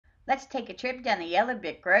Let's take a trip down the Yellow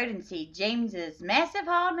Brick Road and see James's massive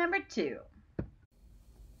haul number 2.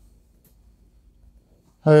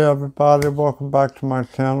 Hey everybody, welcome back to my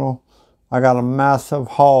channel. I got a massive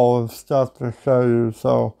haul of stuff to show you,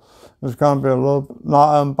 so it's going to be a little,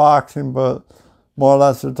 not unboxing, but more or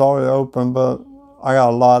less it's already open, but I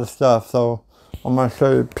got a lot of stuff, so I'm going to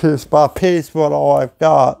show you piece by piece what all I've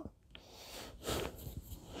got.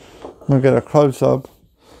 I'm going to get a close-up.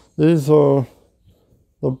 These are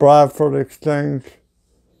the Bradford Exchange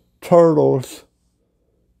turtles.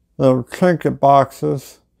 They're trinket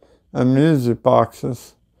boxes and music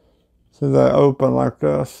boxes. See, they open like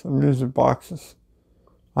this, the music boxes.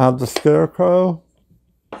 I have the Scarecrow.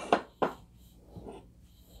 I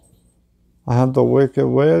have the Wicked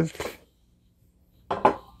Witch.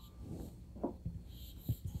 I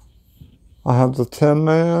have the Tin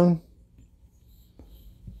Man.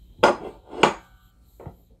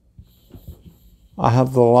 I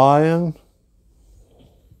have the Lion.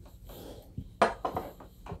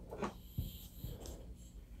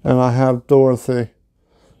 And I have Dorothy.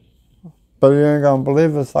 But you ain't gonna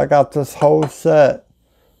believe this, I got this whole set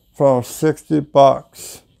for 60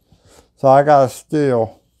 bucks. So I got a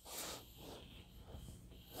steal.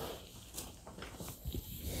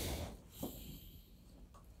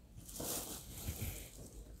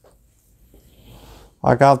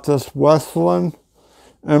 I got this Westland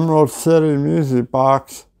Emerald City music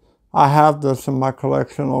box. I have this in my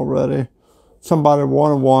collection already. Somebody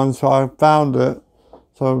wanted one, so I found it.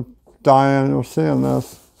 So Diane, you're seeing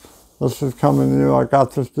this. This is coming to you. I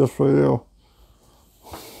got this just for you.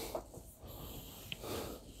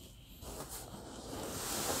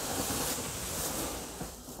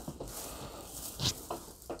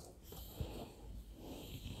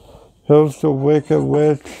 Here's the Wicked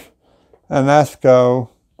Witch and Esco.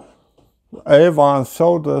 Avon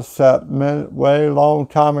sold this set way long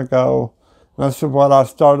time ago. This is what I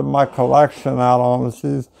started my collection out on. It's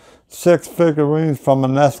these 6 figurines from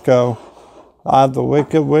an Esco. I have the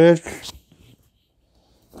Wicked Witch.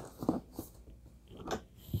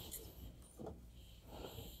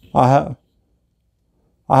 I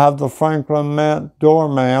have the Franklin Mint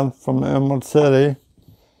Doorman from Emerald City.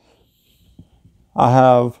 I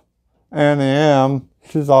have Annie M.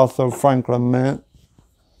 She's also Franklin Mint.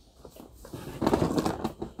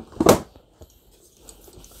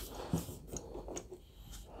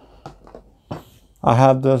 I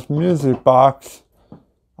have this music box.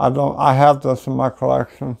 I have this in my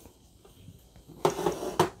collection.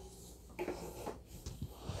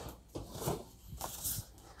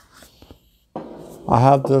 I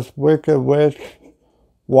have this Wicked Witch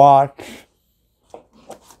watch.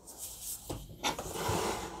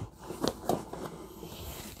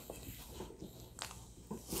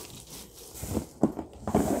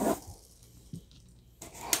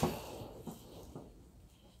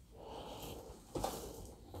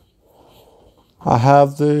 I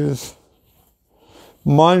have these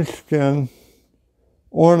Munchkin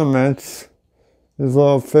ornaments, these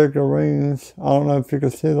little figurines. I don't know if you can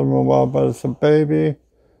see them real well, but it's a baby,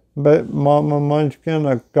 Mama Munchkin,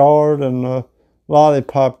 a guard, and a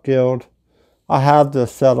Lollipop Guild. I have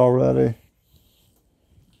this set already.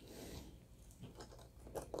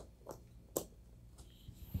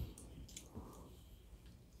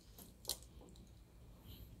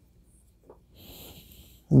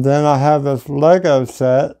 And then I have this Lego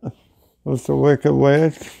set with the Wicked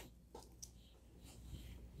Witch,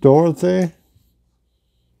 Dorothy.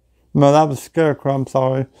 No, that was Scarecrow, I'm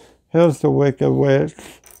sorry. Here's the Wicked Witch,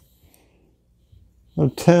 the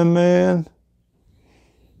Tin Man,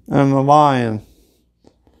 and the Lion.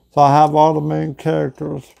 So I have all the main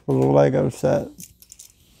characters for the Lego set.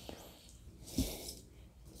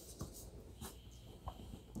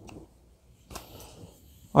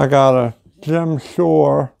 I got a Jim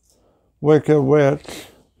Shore Wicked Witch.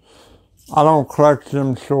 I don't collect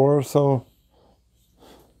Jim Shore, so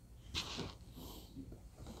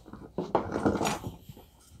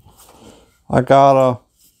I got a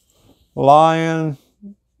lion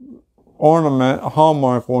ornament, a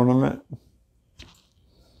Hallmark ornament.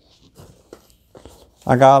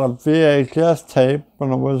 I got a VHS tape from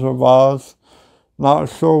the Wizard of Oz. Not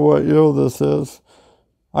sure what year this is.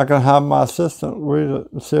 I can have my assistant read it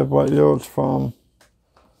and see what year it's from.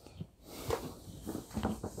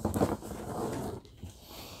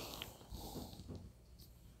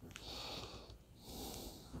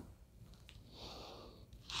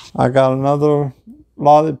 I got another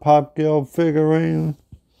Lollipop Guild figurine.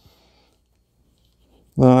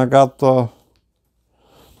 Then I got the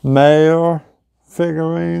Mayor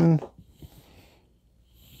figurine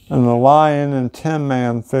and the Lion and Tin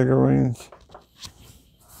Man figurines.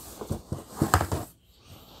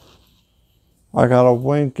 I got a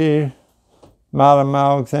Winky Madam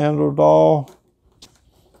Alexander doll.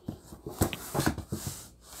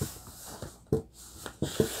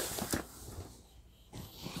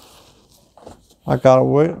 I got a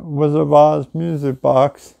Wizard of Oz music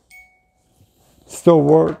box. Still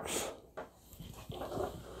works.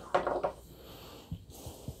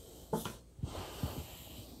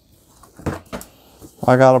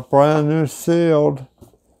 I got a brand new sealed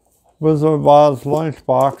Wizard of Oz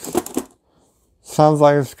lunchbox. Sounds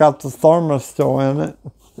like it's got the thermos still in it.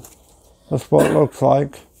 That's what it looks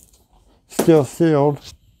like. Still sealed.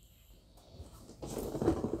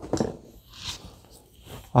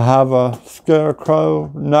 I have a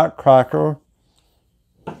Scarecrow Nutcracker.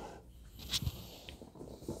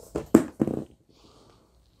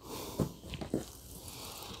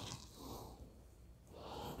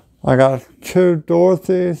 I got 2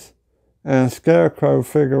 Dorothys and a Scarecrow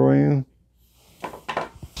figurine.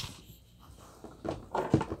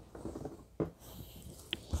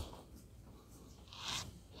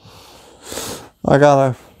 I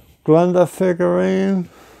got a Glenda figurine.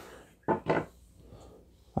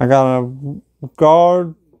 I got a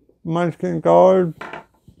guard, Munchkin guard,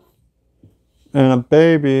 and a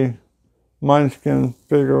baby Munchkin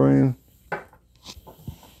figurine.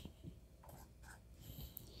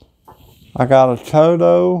 I got a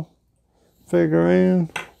Toto figurine.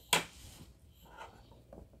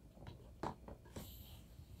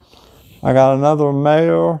 I got another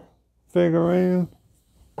Mayor figurine.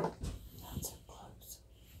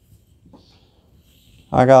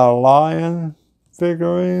 I got a lion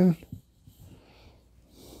figurine.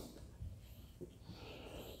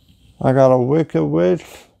 I got a Wicked Witch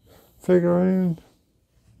figurine.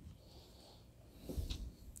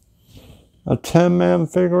 A Tin Man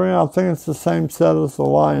figurine. I think it's the same set as the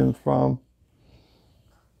lion's from.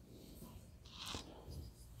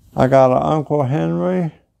 I got an Uncle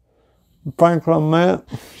Henry Franklin Mint.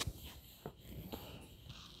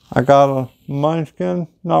 I got a Munchkin.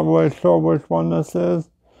 Not really sure which one this is,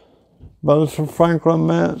 but it's a Franklin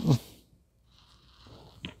Mint.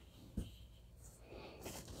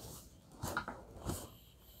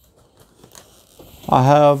 I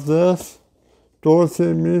have this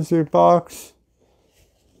Dorothy music box.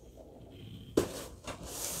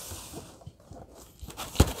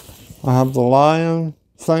 I have the lion,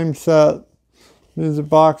 same set, music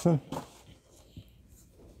box.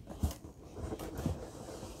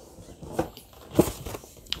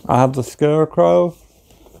 I have the Scarecrow.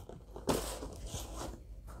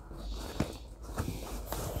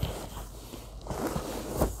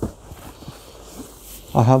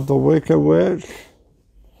 I have the Wicked Witch.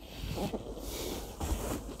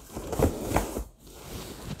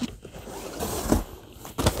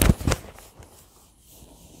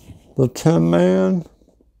 The Tin Man.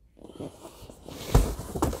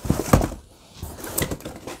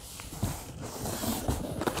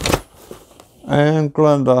 And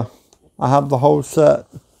Glenda. I have the whole set.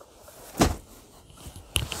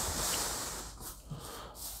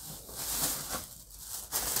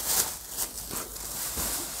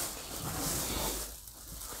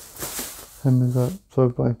 Hand me that throw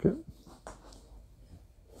blanket.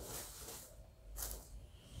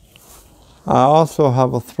 I also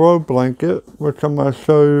have a throw blanket, which I'm going to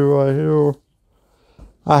show you right here.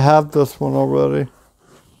 I have this one already.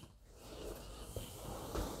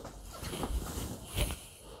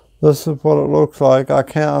 This is what it looks like. I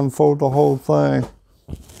can't unfold the whole thing.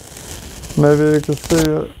 Maybe you can see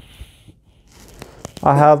it.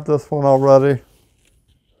 I have this one already.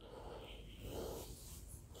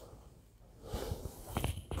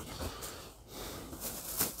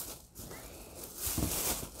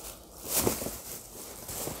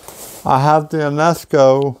 I have the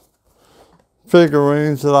UNESCO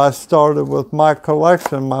figurines that I started with my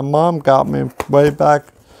collection. My mom got me way back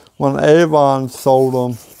when Avon sold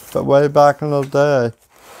them, but way back in the day.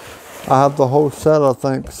 I have the whole set, I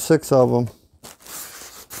think, 6 of them.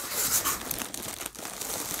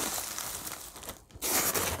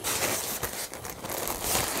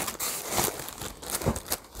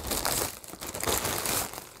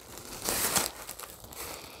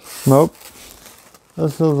 Nope.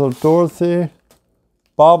 This is a Dorothy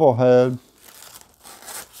bobblehead.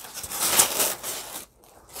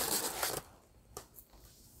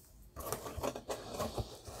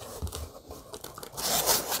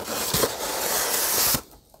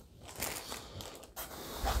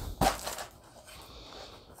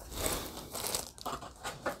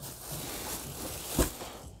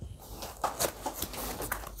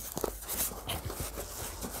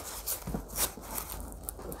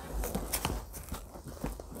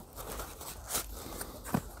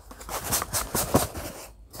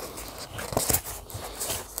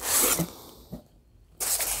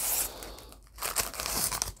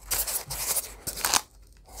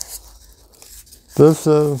 This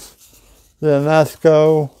is the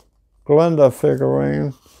UNESCO Glinda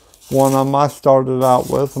figurine. One of them I started out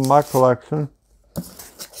with in my collection.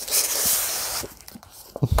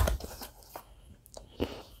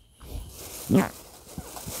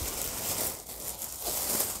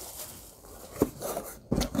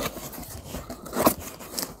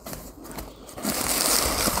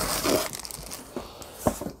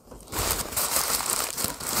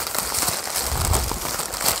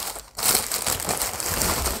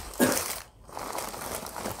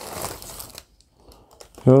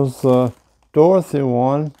 Here's the Dorothy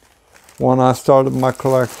one I started my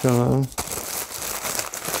collection in.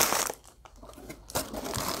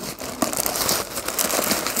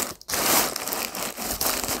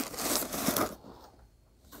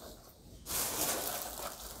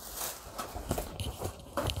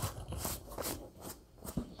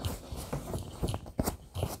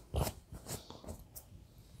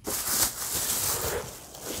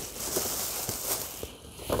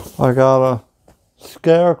 I got a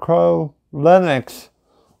Scarecrow Lennox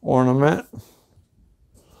ornament.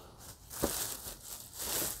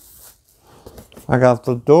 I got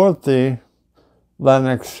the Dorothy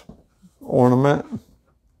Lennox ornament.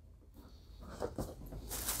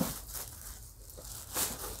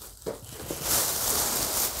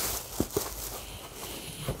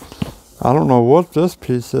 I don't know what this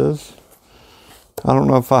piece is. I don't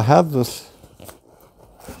know if I have this.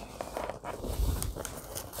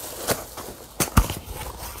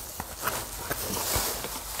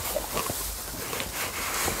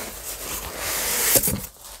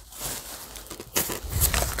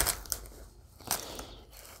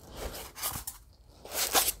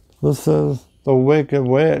 This is the Wicked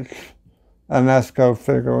Witch UNESCO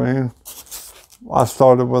figurine. I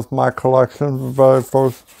started with my collection, the very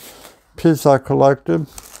first piece I collected.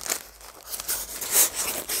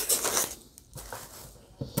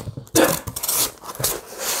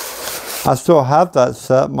 I still have that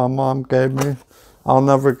set my mom gave me. I'll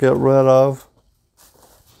never get rid of.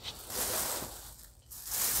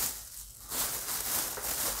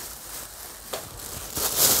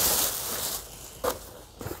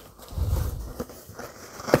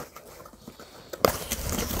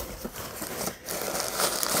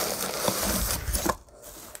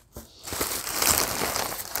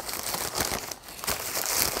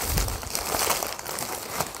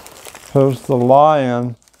 Here's the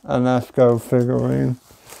Lion UNESCO figurine.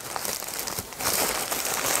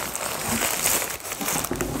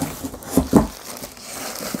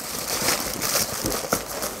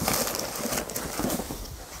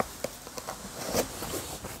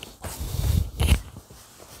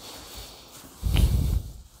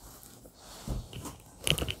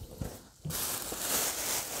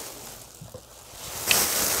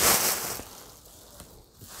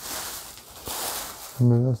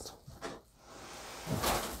 Mellissa.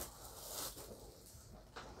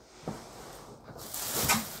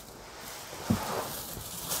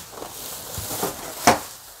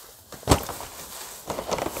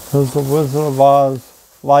 Here's the Wizard of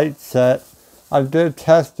Oz light set. I did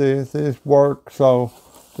test these. These work, so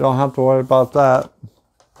you don't have to worry about that.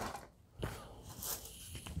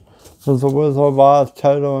 There's the Wizard of Oz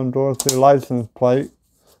Toto and Dorothy license plate.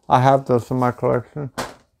 I have this in my collection.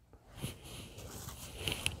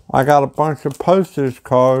 I got a bunch of postage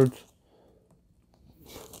cards.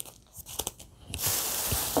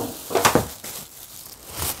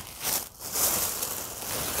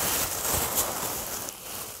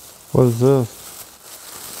 What is this?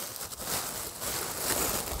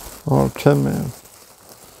 Oh, Tin Man.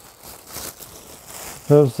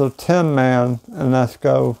 Here's the Tin Man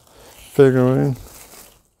UNESCO figurine.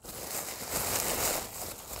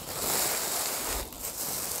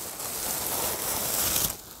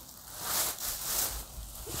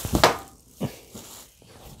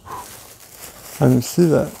 I didn't see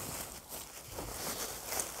that.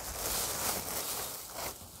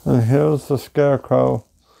 And here's the Scarecrow.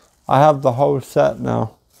 I have the whole set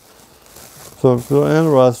now. So if you're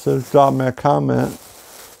interested, drop me a comment.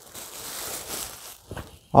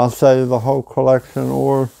 I'll sell you the whole collection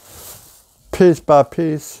or piece by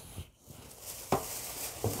piece.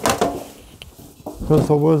 Here's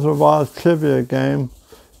the Wizard of Oz trivia game.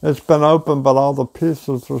 It's been open, but all the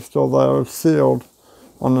pieces are still there, sealed.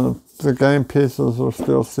 On the game pieces are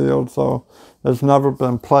still sealed, so it's never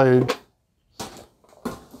been played.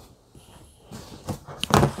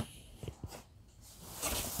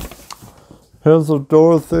 Here's a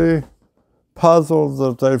Dorothy puzzle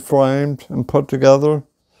that they framed and put together.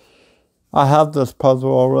 I have this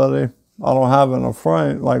puzzle already. I don't have it in a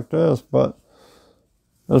frame like this, but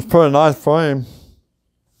it's a pretty nice frame.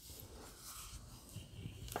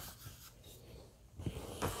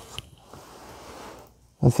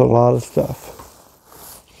 That's a lot of stuff.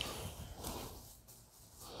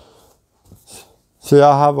 See,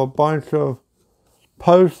 I have a bunch of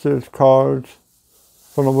postage cards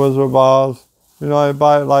from the Wizard of Oz. You know,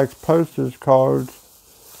 anybody likes postage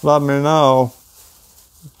cards, let me know.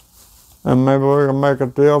 And maybe we can make a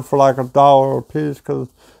deal for like $1 a piece, because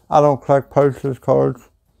I don't collect postage cards.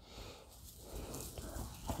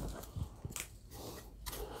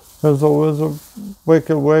 There's a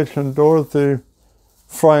Wicked Witch and Dorothy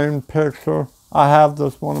framed picture. I have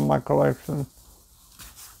this one in my collection.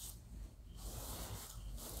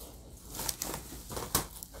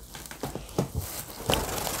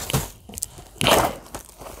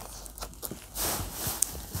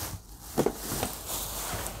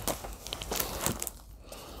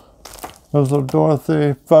 There's a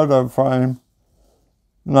Dorothy photo frame.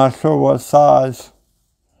 Not sure what size.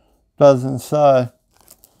 Doesn't say.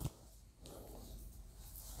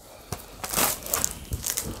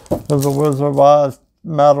 There's a Wizard of Oz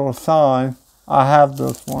metal sign. I have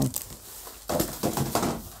this one.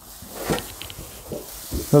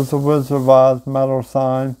 There's a Wizard of Oz metal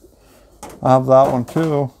sign. I have that one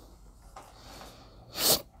too.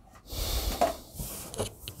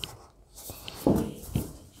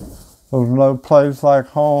 There's No Place Like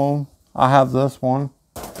Home. I have this one.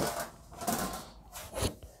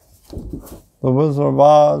 The Wizard of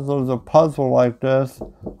Oz, there's a puzzle like this.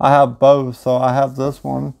 I have both, so I have this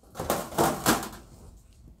one.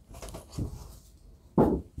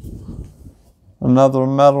 Another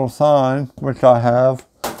metal sign, which I have.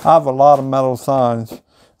 I have a lot of metal signs.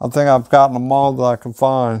 I think I've gotten them all that I can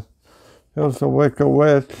find. Here's the Wicked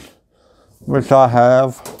Witch, which I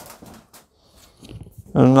have.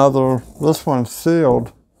 And another, this one's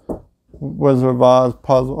sealed, Wizard of Oz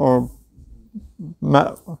puzzle, or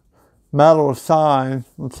metal sign.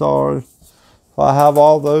 I'm sorry. I have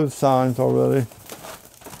all those signs already.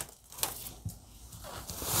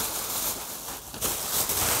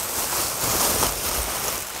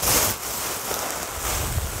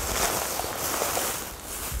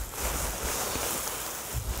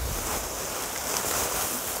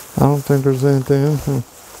 I don't think there's anything in here.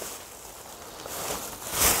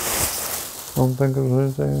 I don't think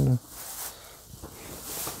there's anything in there.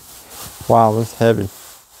 Wow, that's heavy.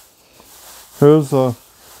 Here's a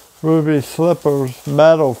Ruby Slippers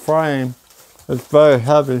metal frame. It's very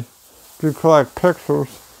heavy. If you collect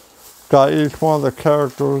pictures, got each one of the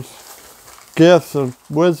characters' gifts the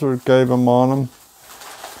wizard gave them on them.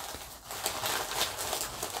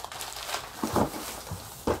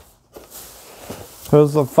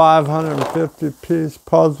 Here's a 550-piece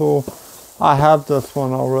puzzle. I have this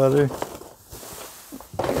one already.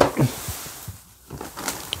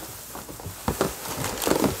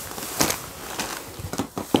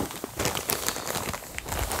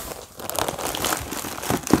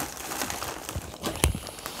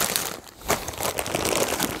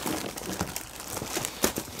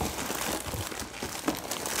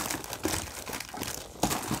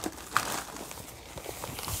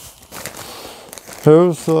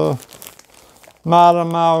 Here's the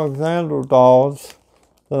Madame Alexander dolls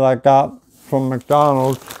that I got from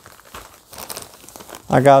McDonald's.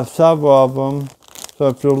 I got several of them, so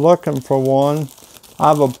if you're looking for one, I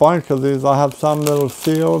have a bunch of these. I have some that are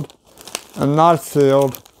sealed and not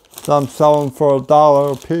sealed, so I'm selling for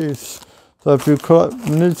 $1 a piece. So if you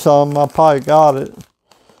need some, I probably got it.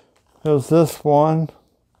 Here's this one,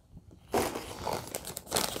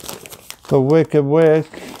 the Wicked Witch.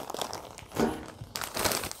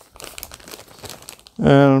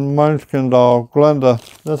 And Munchkin doll, Glenda.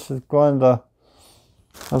 This is Glenda.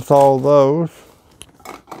 That's all those.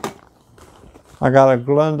 I got a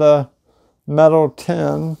Glenda metal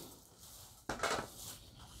tin.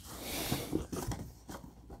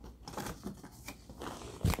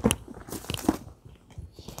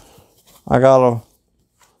 I got a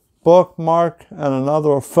bookmark and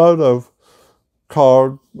another photo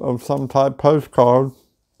card of some type, postcard.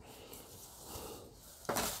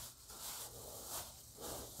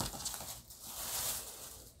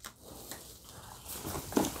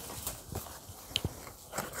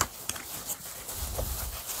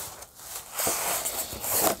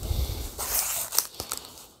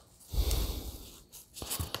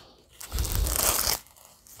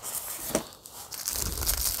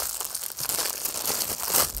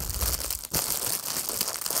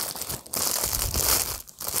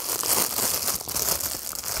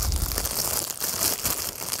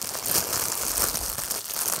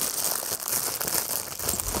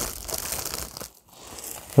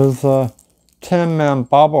 There's a Tin Man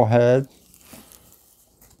bobblehead.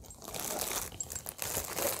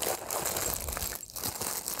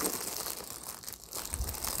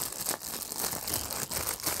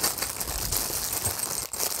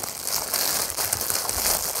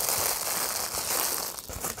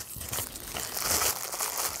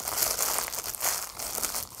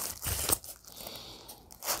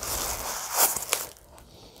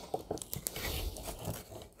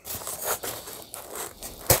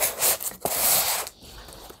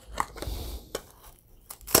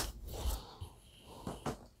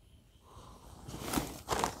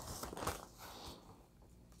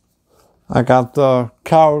 I got the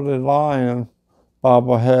Cowardly Lion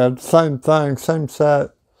bobblehead. Same thing, same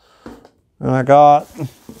set. And I got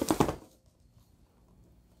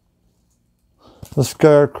the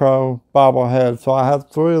Scarecrow bobblehead. So I have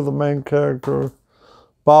 3 of the main character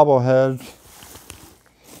bobbleheads.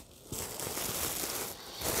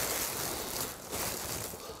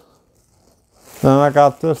 Then I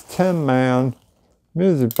got this Tin Man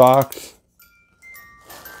music box.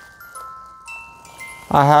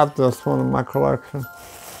 I have this one in my collection.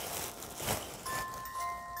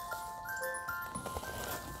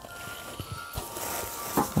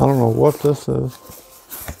 I don't know what this is.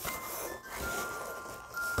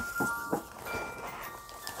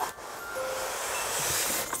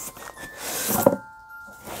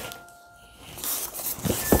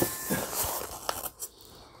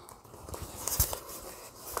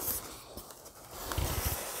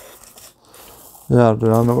 Yeah, dude,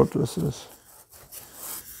 I know what this is.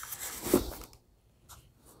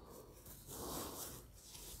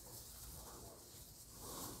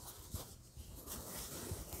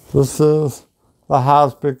 This is the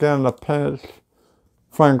house began to pinch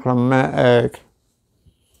Franklin mint egg,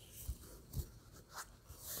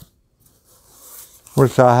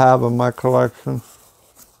 which I have in my collection.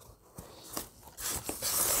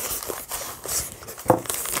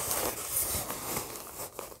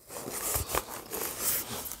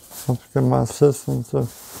 I have to get my assistant to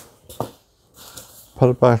put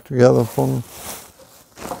it back together for me.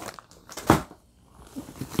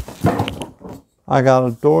 I got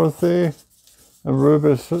a Dorothy and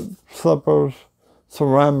Ruby Slippers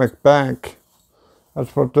ceramic bank.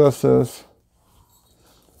 That's what this is.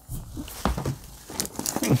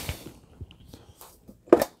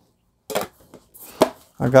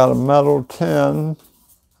 I got a metal tin.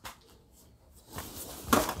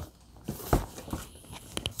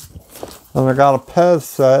 And I got a Pez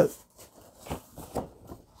set,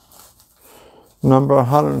 number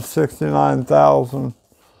 169,000.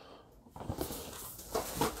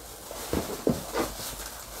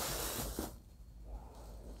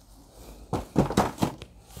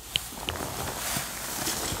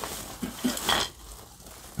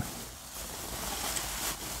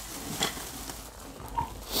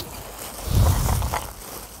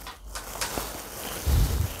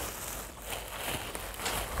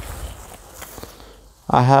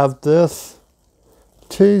 I have this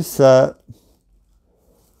tea set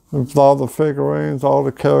with all the figurines, all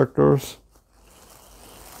the characters.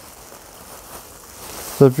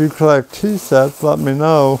 So if you collect tea sets, let me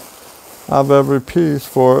know. I have every piece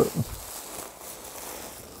for it.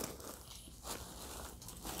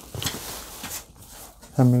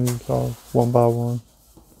 How many of these are? One by one.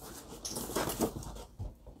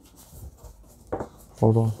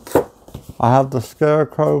 Hold on. I have the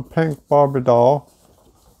Scarecrow pink Barbie doll.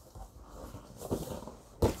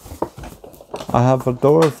 I have a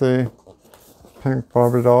Dorothy pink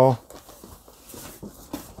Barbie doll.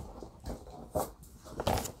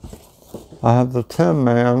 I have the Tin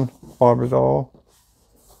Man Barbie doll.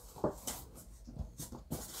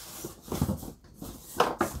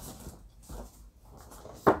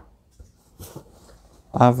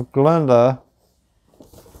 I have Glenda.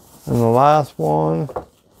 And the last one,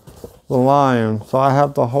 the lion. So I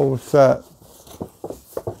have the whole set.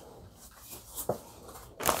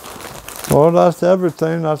 Well, that's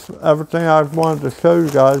everything. That's everything I wanted to show you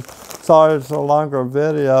guys. Sorry it's a longer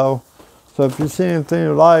video. So if you see anything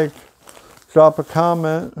you like, drop a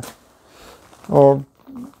comment or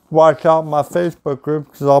watch out my Facebook group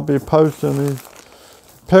because I'll be posting these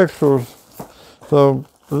pictures. So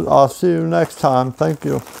I'll see you next time. Thank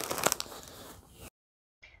you.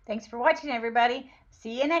 Thanks for watching, everybody.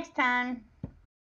 See you next time.